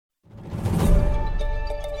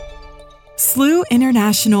SLU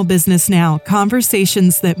International Business Now,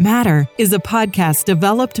 Conversations That Matter is a podcast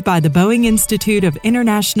developed by the Boeing Institute of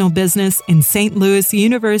International Business in St. Louis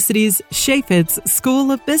University's Chaffetz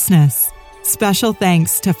School of Business. Special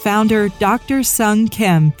thanks to founder Dr. Sung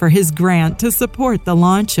Kim for his grant to support the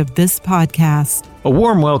launch of this podcast. A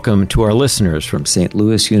warm welcome to our listeners from St.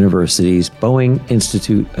 Louis University's Boeing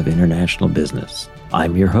Institute of International Business.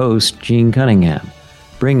 I'm your host, Gene Cunningham,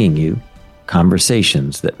 bringing you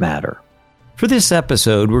Conversations That Matter. For this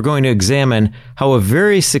episode, we're going to examine how a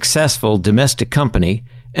very successful domestic company,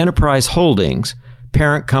 Enterprise Holdings,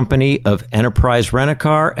 parent company of Enterprise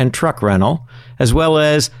Rent-A-Car and Truck Rental, as well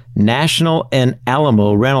as National and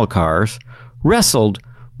Alamo Rental Cars, wrestled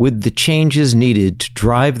with the changes needed to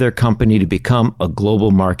drive their company to become a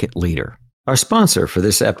global market leader. Our sponsor for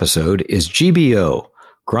this episode is GBO,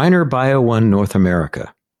 Greiner BioOne North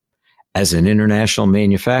America. As an international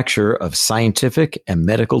manufacturer of scientific and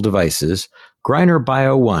medical devices, Greiner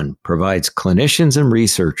BioOne provides clinicians and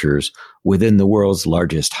researchers within the world's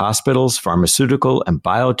largest hospitals, pharmaceutical, and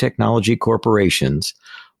biotechnology corporations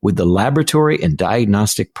with the laboratory and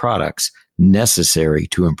diagnostic products necessary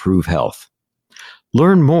to improve health.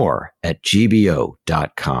 Learn more at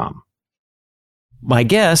gbo.com. My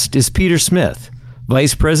guest is Peter Smith,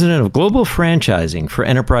 Vice President of Global Franchising for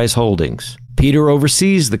Enterprise Holdings. Peter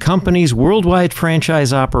oversees the company's worldwide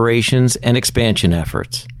franchise operations and expansion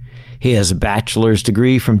efforts. He has a bachelor's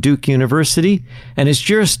degree from Duke University and his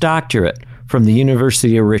Juris Doctorate from the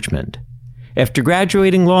University of Richmond. After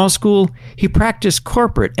graduating law school, he practiced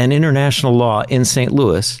corporate and international law in St.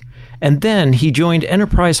 Louis, and then he joined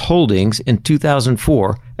Enterprise Holdings in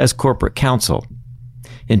 2004 as corporate counsel.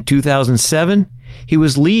 In 2007, he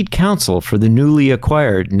was lead counsel for the newly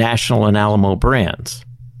acquired National and Alamo brands.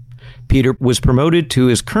 Peter was promoted to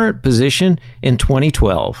his current position in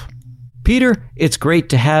 2012. Peter, it's great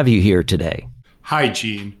to have you here today. Hi,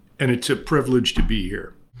 Gene, and it's a privilege to be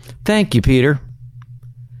here. Thank you, Peter.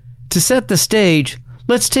 To set the stage,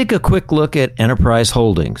 let's take a quick look at Enterprise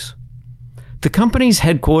Holdings. The company's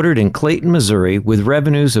headquartered in Clayton, Missouri, with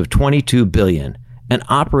revenues of $22 billion and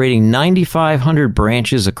operating 9,500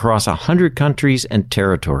 branches across 100 countries and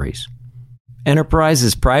territories. Enterprise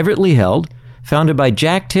is privately held, founded by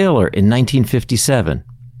Jack Taylor in 1957.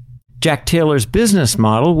 Jack Taylor's business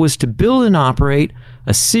model was to build and operate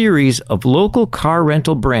a series of local car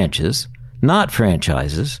rental branches, not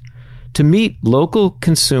franchises, to meet local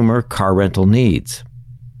consumer car rental needs.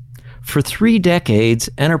 For 3 decades,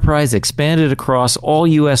 Enterprise expanded across all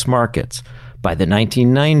U.S. markets. By the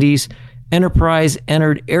 1990s, Enterprise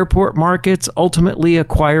entered airport markets, ultimately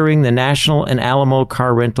acquiring the National and Alamo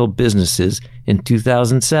car rental businesses in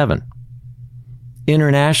 2007.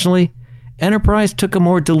 Internationally, Enterprise took a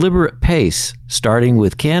more deliberate pace, starting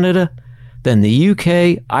with Canada, then the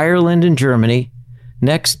UK, Ireland, and Germany,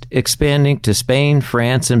 next expanding to Spain,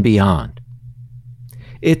 France, and beyond.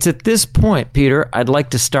 It's at this point, Peter, I'd like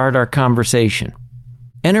to start our conversation.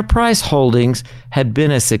 Enterprise Holdings had been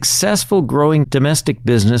a successful growing domestic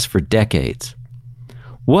business for decades.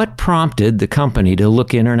 What prompted the company to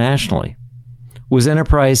look internationally? Was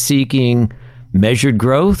Enterprise seeking measured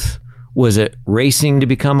growth? Was it racing to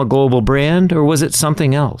become a global brand, or was it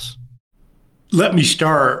something else? Let me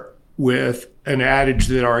start with an adage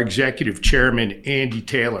that our executive chairman, Andy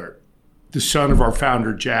Taylor, the son of our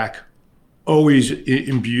founder, Jack, always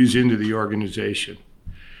imbues into the organization.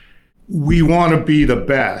 We want to be the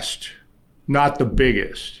best, not the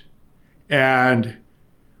biggest. And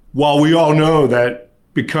while we all know that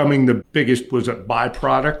becoming the biggest was a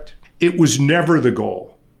byproduct, it was never the goal.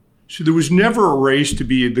 So there was never a race to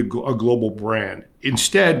be a global brand.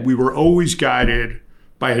 Instead, we were always guided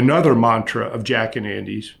by another mantra of Jack and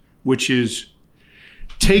Andy's, which is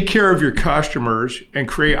take care of your customers and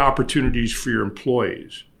create opportunities for your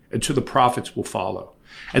employees. And so the profits will follow.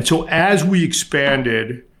 And so as we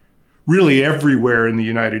expanded really everywhere in the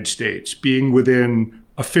United States, being within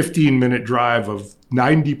a 15-minute drive of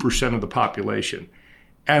 90% of the population,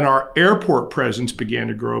 and our airport presence began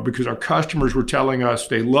to grow because our customers were telling us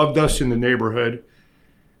they loved us in the neighborhood,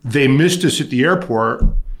 they missed us at the airport.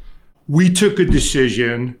 We took a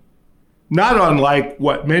decision, not unlike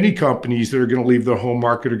what many companies that are going to leave their home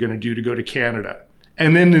market are going to do, to go to Canada.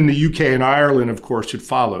 And then in the UK and Ireland, of course, it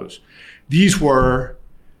follows. These were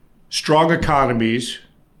strong economies,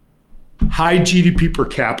 high GDP per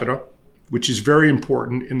capita, which is very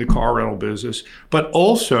important in the car rental business, but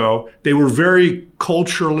also they were very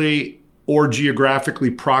culturally or geographically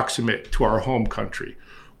proximate to our home country,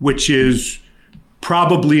 which is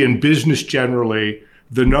probably in business generally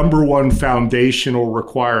the number one foundational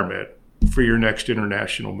requirement for your next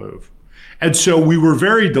international move. And so we were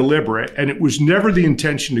very deliberate, and it was never the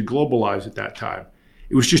intention to globalize at that time.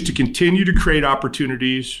 It was just to continue to create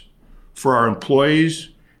opportunities for our employees,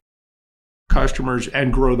 customers,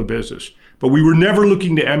 and grow the business. But we were never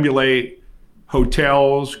looking to emulate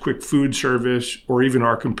hotels, quick food service, or even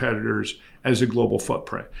our competitors as a global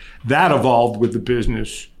footprint. That evolved with the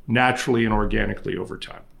business naturally and organically over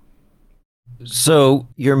time. So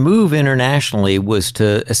your move internationally was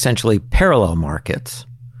to essentially parallel markets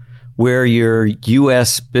where your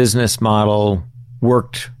U.S. business model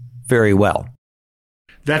worked very well.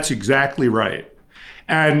 That's exactly right.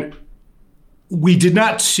 And we did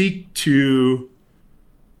not seek to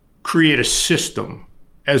create a system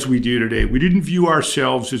as we do today. We didn't view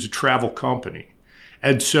ourselves as a travel company.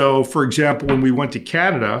 And so, for example, when we went to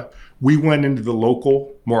Canada, we went into the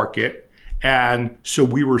local market. And so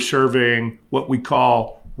we were serving what we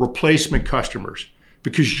call replacement customers,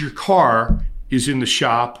 because your car is in the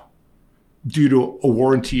shop due to a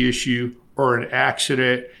warranty issue or an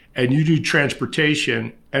accident, and you need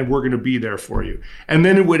transportation, and we're going to be there for you. And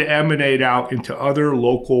then it would emanate out into other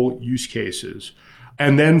local use cases.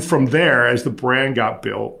 And then from there, as the brand got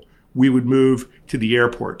built, we would move to the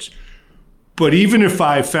airports. But even if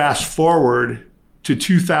I fast forward to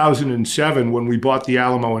 2007, when we bought the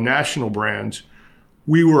Alamo and National brands,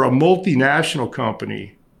 we were a multinational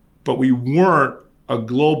company, but we weren't a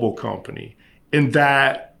global company in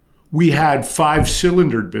that we had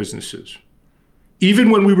 5-cylindered businesses.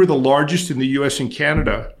 Even when we were the largest in the US and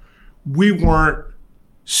Canada, we weren't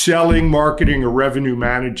selling, marketing, or revenue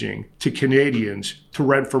managing to Canadians to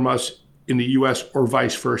rent from us in the US or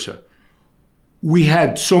vice versa. We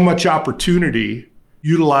had so much opportunity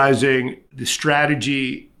utilizing the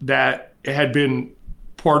strategy that had been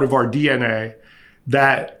part of our DNA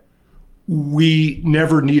that we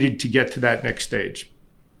never needed to get to that next stage.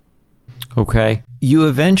 Okay. You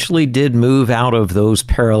eventually did move out of those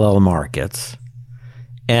parallel markets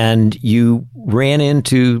and you ran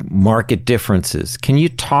into market differences. Can you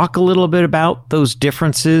talk a little bit about those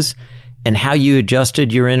differences and how you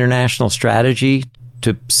adjusted your international strategy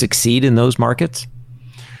to succeed in those markets?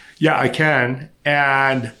 Yeah, I can.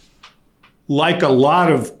 And like a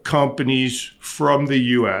lot of companies from the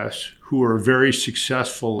US who are very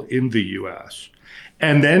successful in the US,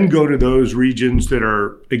 and then go to those regions that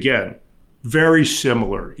are, again, very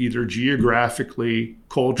similar, either geographically,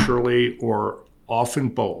 culturally, or often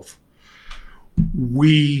both.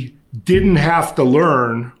 We didn't have to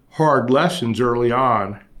learn hard lessons early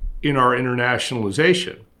on in our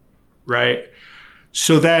internationalization, right?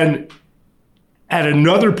 So then at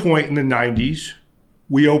another point in the 90s,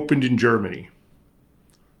 we opened in Germany.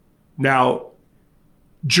 Now,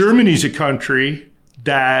 Germany's a country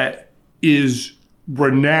that is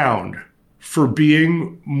renowned for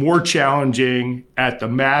being more challenging at the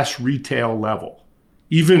mass retail level.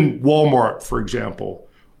 Even Walmart, for example,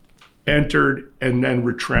 entered and then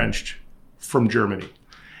retrenched from Germany.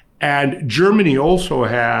 And Germany also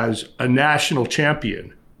has a national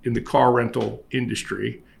champion in the car rental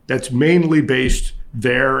industry that's mainly based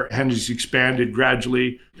there and has expanded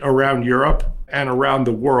gradually around Europe and around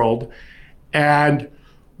the world. And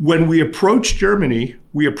when we approached Germany,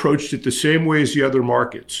 we approached it the same way as the other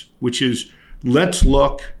markets, which is let's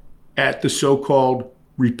look at the so-called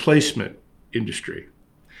replacement industry.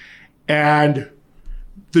 And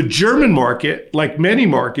the German market, like many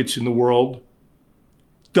markets in the world,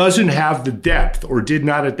 doesn't have the depth, or did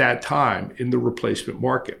not at that time, in the replacement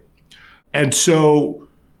market. And so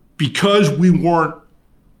because we weren't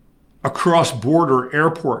a cross-border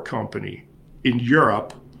airport company in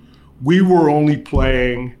Europe, we were only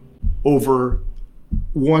playing over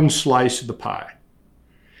one slice of the pie.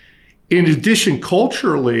 In addition,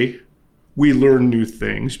 culturally, we learned new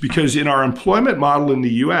things because in our employment model in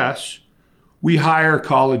the US, we hire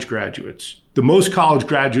college graduates, the most college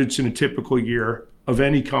graduates in a typical year of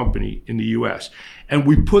any company in the US. And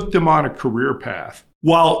we put them on a career path.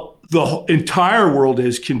 While the entire world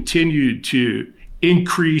has continued to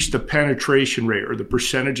increase the penetration rate or the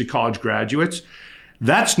percentage of college graduates,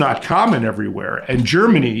 that's not common everywhere. And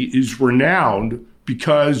Germany is renowned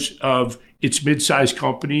because of its mid-sized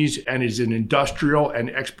companies and is an industrial and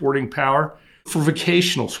exporting power for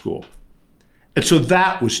vocational school. And so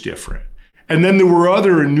that was different. And then there were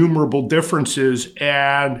other innumerable differences.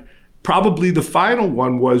 And probably the final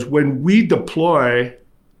one was when we deploy,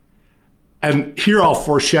 and here I'll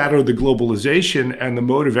foreshadow the globalization and the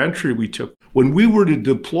mode of entry we took. When we were to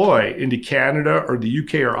deploy into Canada or the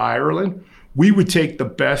UK or Ireland, we would take the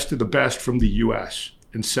best of the best from the US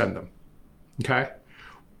and send them, okay?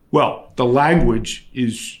 Well, the language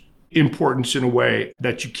is importance in a way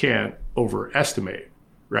that you can't overestimate,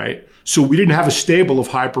 right? So we didn't have a stable of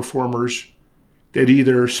high performers that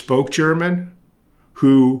either spoke German,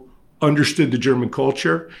 who understood the German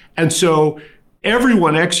culture. And so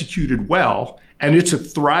everyone executed well, and it's a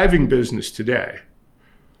thriving business today.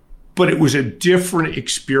 But it was a different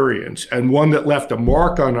experience, and one that left a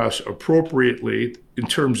mark on us appropriately in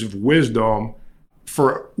terms of wisdom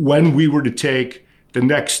for when we were to take the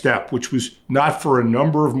next step, which was not for a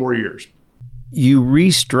number of more years. You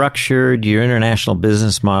restructured your international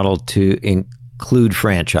business model to include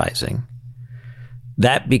franchising.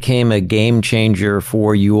 That became a game changer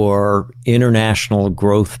for your international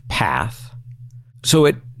growth path. So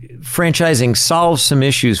franchising solves some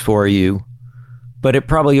issues for you, but it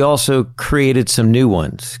probably also created some new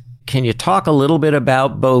ones. Can you talk a little bit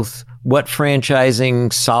about both what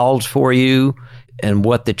franchising solved for you and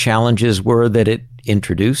what the challenges were that it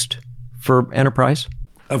introduced for enterprise?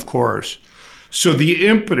 Of course. So the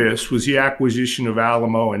impetus was the acquisition of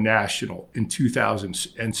Alamo and National in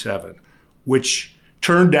 2007, which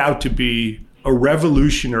turned out to be a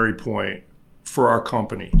revolutionary point for our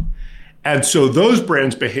company. And so those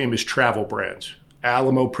brands became as travel brands.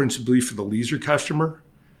 Alamo principally for the leisure customer,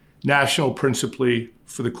 National principally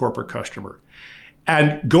for the corporate customer.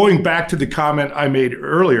 And going back to the comment I made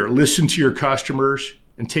earlier, listen to your customers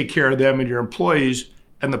and take care of them and your employees,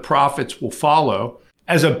 and the profits will follow.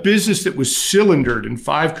 As a business that was cylindered in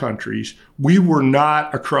 5 countries, we were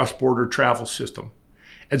not a cross-border travel system.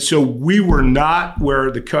 And so we were not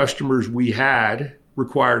where the customers we had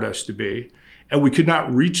required us to be, and we could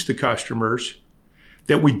not reach the customers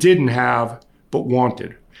that we didn't have but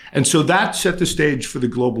wanted. And so that set the stage for the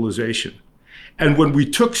globalization. And when we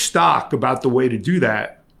took stock about the way to do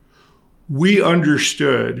that, we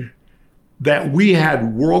understood that we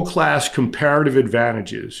had world-class comparative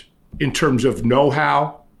advantages in terms of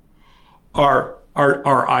know-how, our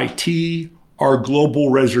IT, our global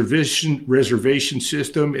reservation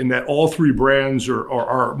system, in that all 3 brands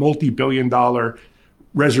are multi-billion-dollar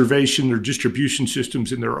reservation or distribution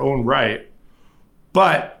systems in their own right.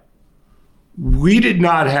 But we did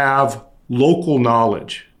not have local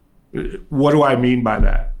knowledge. What do I mean by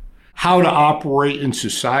that? How to operate in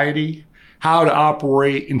society, how to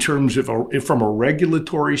operate in terms of from a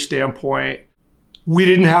regulatory standpoint. We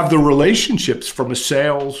didn't have the relationships from a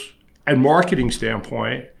sales and marketing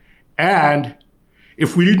standpoint. And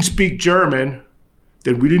if we didn't speak German,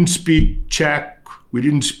 then we didn't speak Czech, we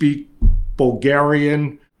didn't speak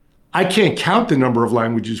Bulgarian. I can't count the number of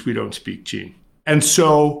languages we don't speak, Gene. And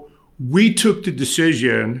so we took the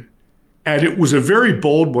decision, and it was a very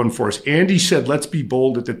bold one for us. Andy said, let's be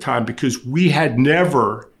bold at the time, because we had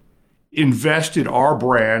never invested our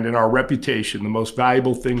brand and our reputation, the most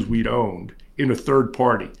valuable things we'd owned, in a third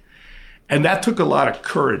party. And that took a lot of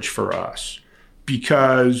courage for us,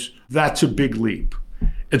 because that's a big leap.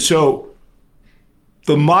 And so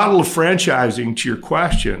the model of franchising, to your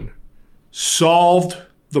question, solved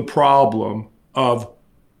the problem of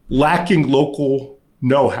lacking local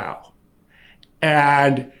know-how.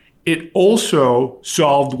 And it also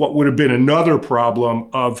solved what would have been another problem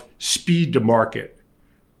of speed to market.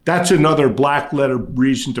 That's another black letter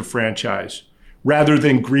reason to franchise, rather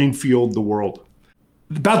than greenfield the world.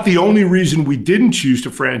 About the only reason we didn't choose to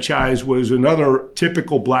franchise was another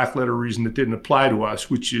typical black letter reason that didn't apply to us,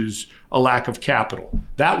 which is a lack of capital.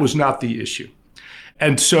 That was not the issue.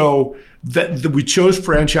 And so we chose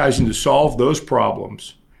franchising to solve those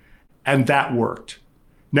problems, and that worked.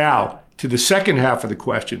 Now, to the second half of the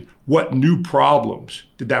question, what new problems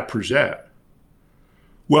did that present?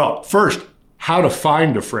 Well, first, how to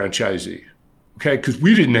find a franchisee, okay? Because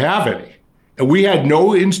we didn't have any. And we had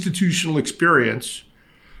no institutional experience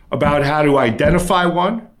about how to identify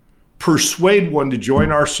one, persuade one to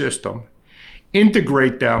join our system,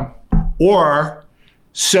 integrate them, or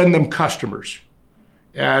send them customers.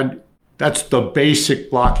 And that's the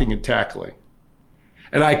basic blocking and tackling.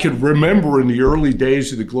 And I can remember in the early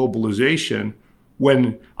days of the globalization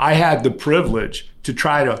when I had the privilege to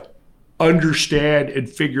try to understand and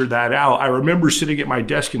figure that out. I remember sitting at my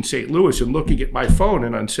desk in St. Louis and looking at my phone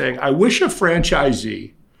and I'm saying, I wish a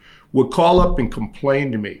franchisee would call up and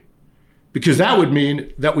complain to me, because that would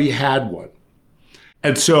mean that we had one.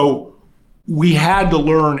 And so we had to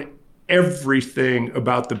learn everything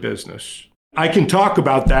about the business. I can talk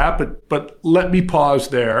about that, but let me pause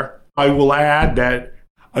there. I will add that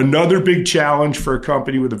another big challenge for a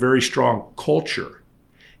company with a very strong culture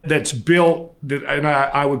that's built, and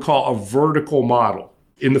I would call a vertical model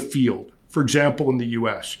in the field. For example, in the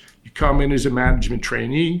US, you come in as a management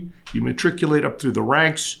trainee, you matriculate up through the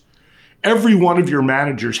ranks. Every one of your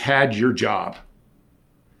managers had your job.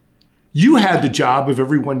 You had the job of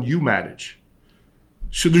everyone you manage.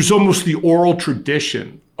 So there's almost the oral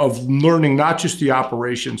tradition of learning not just the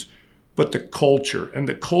operations, but the culture. And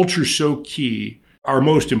the culture is so key, our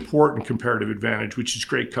most important comparative advantage, which is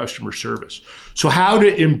great customer service. So how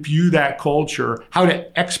to imbue that culture, how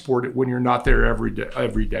to export it when you're not there every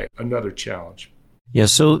day, another challenge. Yeah,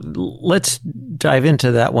 so let's dive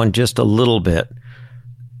into that one just a little bit.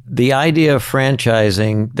 The idea of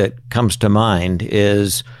franchising that comes to mind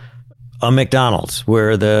is a McDonald's,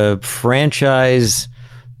 where the franchise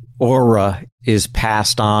aura is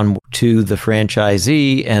passed on to the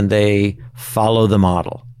franchisee and they follow the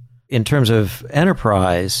model. In terms of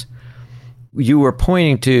enterprise, you were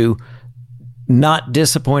pointing to not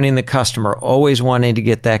disappointing the customer, always wanting to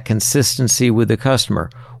get that consistency with the customer.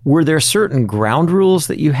 Were there certain ground rules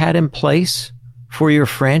that you had in place for your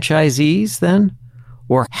franchisees then?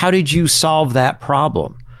 Or how did you solve that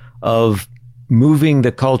problem of moving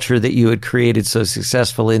the culture that you had created so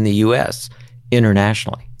successfully in the U.S.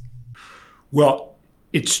 internationally? Well,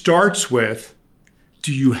 it starts with,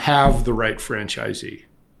 do you have the right franchisee?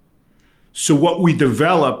 So what we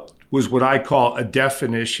developed was what I call a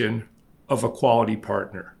definition of a quality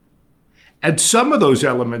partner. And some of those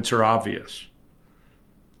elements are obvious.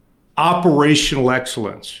 Operational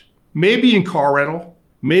excellence, maybe in car rental,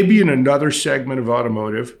 maybe in another segment of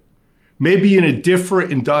automotive, maybe in a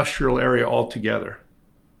different industrial area altogether.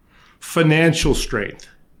 Financial strength,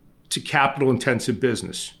 it's a capital-intensive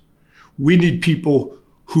business. We need people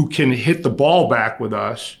who can hit the ball back with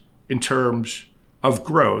us in terms of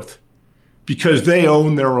growth because they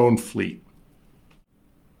own their own fleet.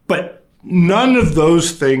 But none of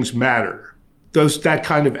those things matter. That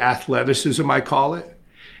kind of athleticism, I call it,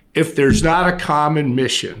 if there's not a common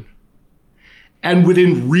mission and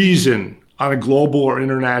within reason on a global or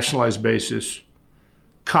internationalized basis,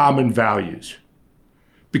 common values.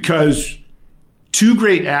 Because two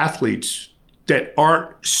great athletes that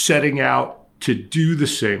aren't setting out to do the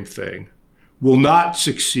same thing will not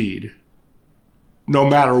succeed no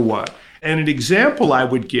matter what. And an example I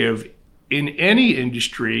would give in any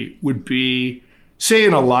industry would be, say,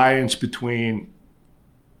 an alliance between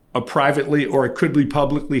a privately or it could be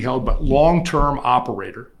publicly held but long-term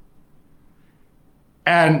operator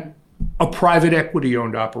and a private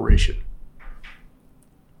equity-owned operation.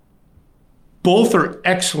 Both are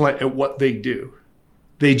excellent at what they do.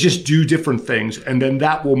 They just do different things, and then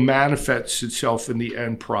that will manifest itself in the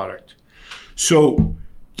end product. So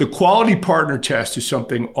the quality partner test is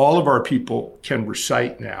something all of our people can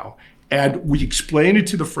recite now. And we explain it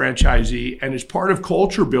to the franchisee, and as part of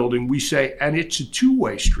culture building, we say, and it's a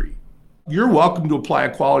two-way street. You're welcome to apply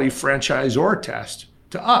a quality franchisor test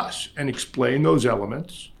to us and explain those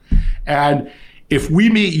elements. And if we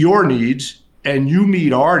meet your needs and you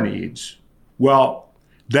meet our needs, well,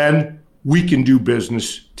 then we can do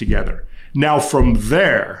business together. Now, from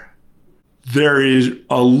there is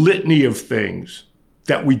a litany of things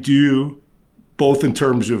that we do, both in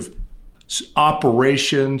terms of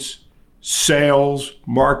operations, sales,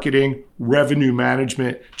 marketing, revenue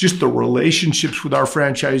management, just the relationships with our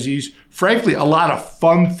franchisees. Frankly, a lot of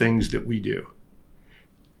fun things that we do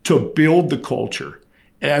to build the culture.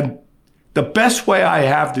 And the best way I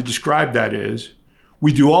have to describe that is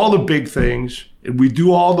we do all the big things and we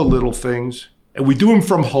do all the little things and we do them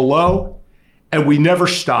from hello and we never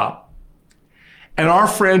stop. And our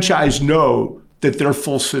franchise know that they're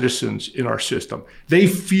full citizens in our system. They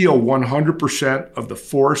feel 100% of the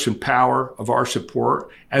force and power of our support,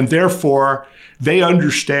 and therefore they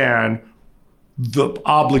understand the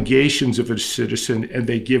obligations of a citizen and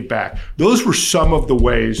they give back. Those were some of the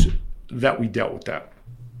ways that we dealt with that.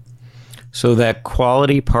 So that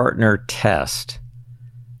quality partner test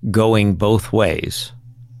going both ways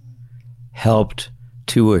helped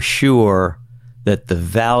to assure that the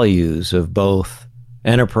values of both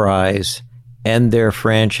enterprise and their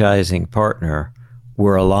franchising partner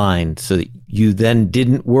were aligned so that you then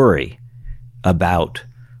didn't worry about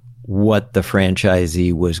what the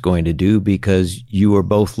franchisee was going to do because you were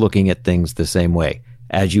both looking at things the same way.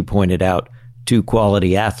 As you pointed out, two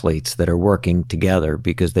quality athletes that are working together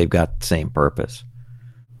because they've got the same purpose.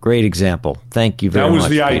 Great example. Thank you very much. That was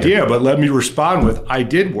the idea, but let me respond with, I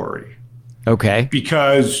did worry. Okay.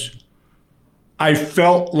 Because I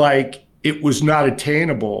felt like it was not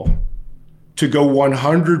attainable to go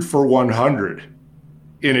 100 for 100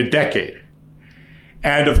 in a decade.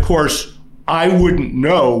 And of course, we wouldn't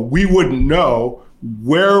know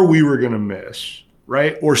where we were going to miss,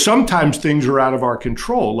 right? Or sometimes things are out of our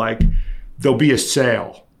control, like there'll be a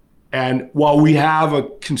sale. And while we have a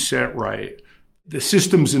consent right, the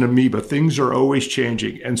system's an amoeba, things are always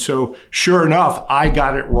changing. And so sure enough, I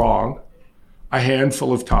got it wrong a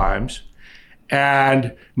handful of times.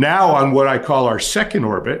 And now on what I call our second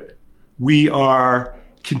orbit, we are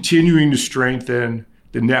continuing to strengthen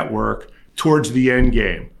the network towards the end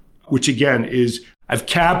game, which again is, I've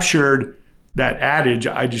captured that adage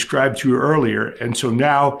I described to you earlier. And so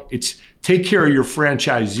now it's take care of your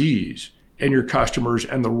franchisees and your customers,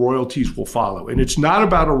 and the royalties will follow. And it's not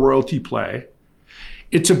about a royalty play.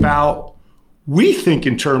 It's about, we think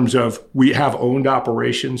in terms of, we have owned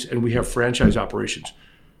operations and we have franchise operations,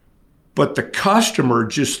 but the customer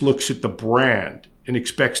just looks at the brand and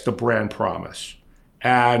expects the brand promise.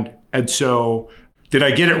 And so, did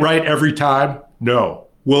I get it right every time? No.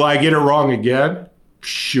 Will I get it wrong again?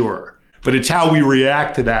 Sure. But it's how we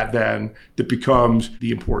react to that then that becomes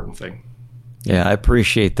the important thing. Yeah, I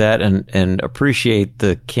appreciate that and appreciate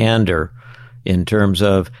the candor in terms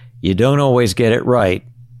of you don't always get it right,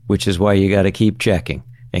 which is why you got to keep checking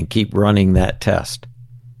and keep running that test.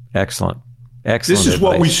 Excellent. Excellent. This is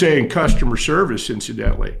advice. what we say in customer service,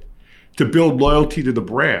 incidentally, to build loyalty to the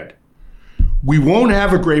brand. We won't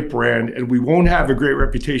have a great brand and we won't have a great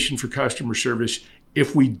reputation for customer service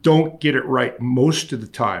if we don't get it right most of the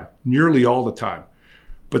time, nearly all the time.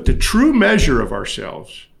 But the true measure of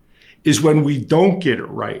ourselves is when we don't get it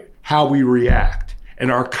right, how we react.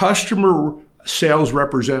 And our customer sales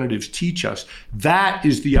representatives teach us that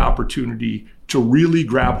is the opportunity to really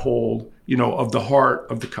grab hold, of the heart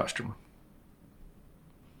of the customer.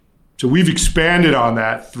 So we've expanded on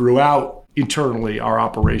that throughout internally our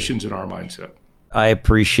operations and our mindset. I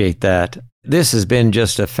appreciate that. This has been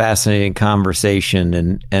just a fascinating conversation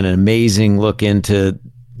and an amazing look into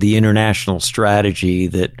the international strategy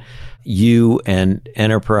that you and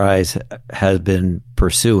Enterprise has been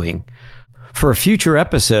pursuing. For a future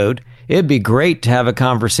episode, it'd be great to have a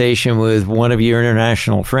conversation with one of your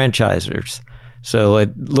international franchisors. So I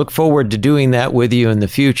look forward to doing that with you in the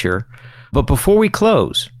future. But before we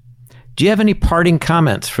close, do you have any parting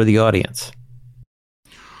comments for the audience?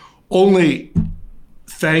 Only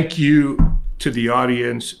thank you to the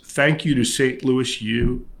audience. Thank you to St. Louis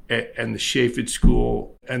U and the Chaffetz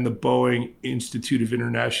School and the Boeing Institute of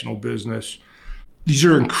International Business. These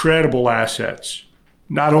are incredible assets,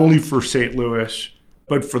 not only for St. Louis,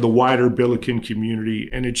 but for the wider Billiken community.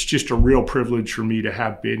 And it's just a real privilege for me to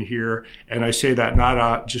have been here. And I say that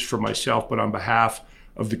not just for myself, but on behalf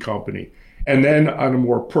of the company. And then on a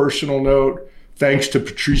more personal note, thanks to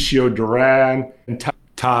Patricio Duran and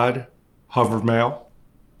Todd Hovermail,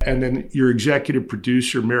 and then your executive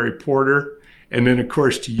producer, Mary Porter, and then, of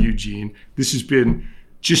course, to Eugene. This has been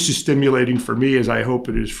just as stimulating for me as I hope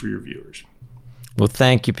it is for your viewers. Well,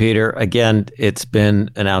 thank you, Peter. Again, it's been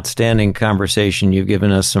an outstanding conversation. You've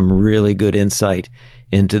given us some really good insight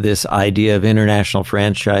into this idea of international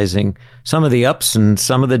franchising, some of the ups and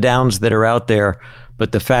some of the downs that are out there,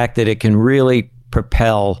 but the fact that it can really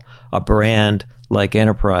propel a brand like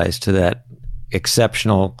Enterprise to that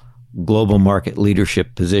exceptional global market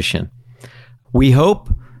leadership position. We hope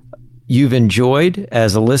you've enjoyed,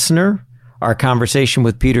 as a listener, our conversation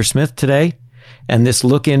with Peter Smith today and this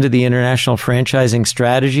look into the international franchising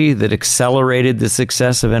strategy that accelerated the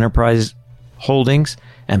success of Enterprise Holdings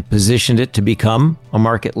and positioned it to become a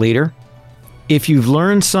market leader. If you've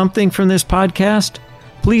learned something from this podcast,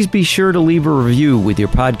 please be sure to leave a review with your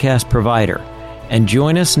podcast provider and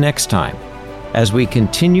join us next time as we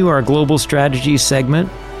continue our global strategy segment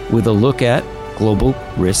with a look at global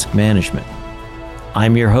risk management.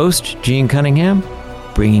 I'm your host, Gene Cunningham,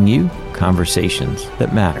 bringing you conversations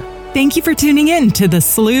that matter. Thank you for tuning in to the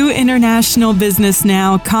SLU International Business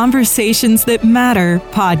Now Conversations That Matter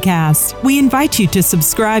podcast. We invite you to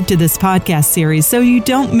subscribe to this podcast series so you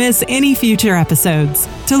don't miss any future episodes.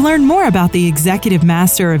 To learn more about the Executive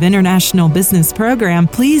Master of International Business program,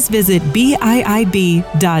 please visit biib.slu.edu.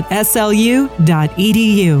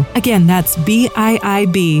 Again, that's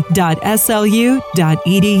biib.slu.edu.